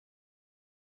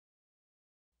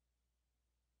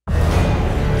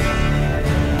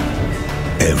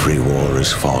Every war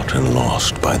is fought and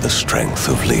lost by the strength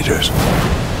of leaders.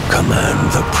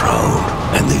 Command the proud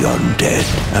and the undead,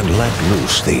 and let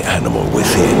loose the animal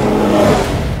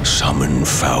within. Summon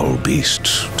foul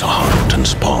beasts to hunt and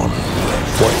spawn.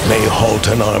 What may halt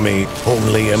an army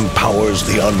only empowers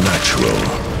the unnatural.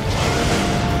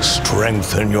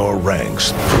 Strengthen your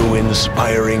ranks through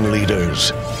inspiring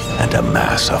leaders, and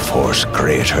amass a force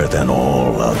greater than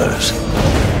all others.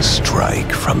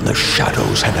 Strike from the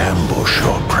shadows and ambush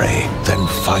your prey, then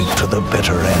fight to the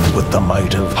bitter end with the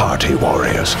might of hearty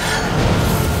warriors.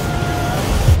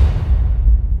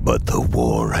 But the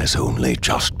war has only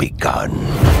just begun.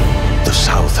 The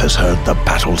South has heard the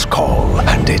battle's call,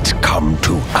 and it's come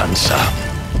to answer.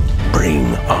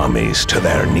 Bring armies to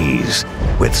their knees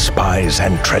with spies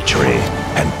and treachery,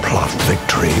 and plot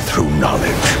victory through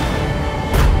knowledge.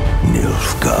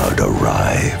 Nilfgaard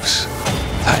arrives,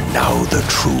 and now the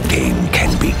true game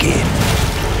can begin.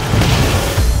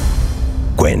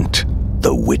 GWENT,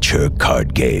 the Witcher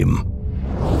card game.